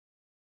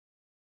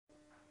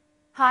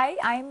Hi,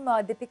 I'm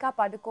Deepika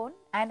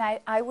and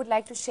I would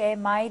like to share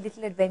my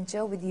little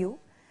adventure with you.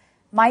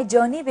 My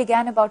journey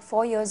began about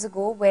 4 years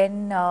ago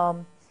when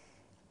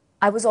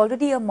I was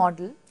already a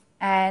model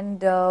and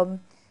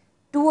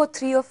two or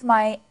three of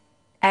my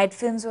ad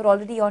films were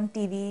already on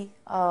TV.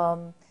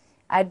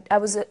 I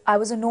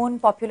was a known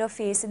popular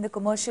face in the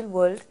commercial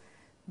world,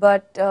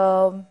 but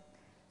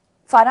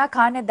Farah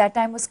Khan at that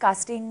time was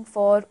casting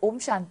for Om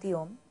Shanti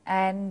Om,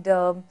 and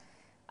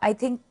I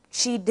think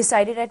she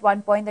decided at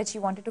one point that she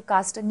wanted to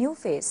cast a new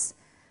face.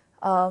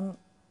 Um,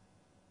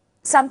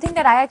 Something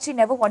that I actually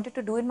never wanted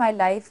to do in my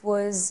life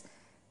was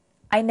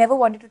I never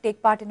wanted to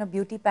take part in a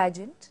beauty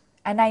pageant,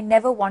 and I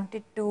never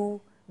wanted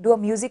to do a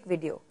music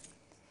video.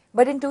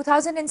 But in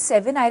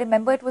 2007, I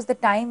remember it was the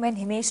time when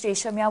Himesh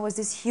Reshamya was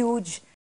this huge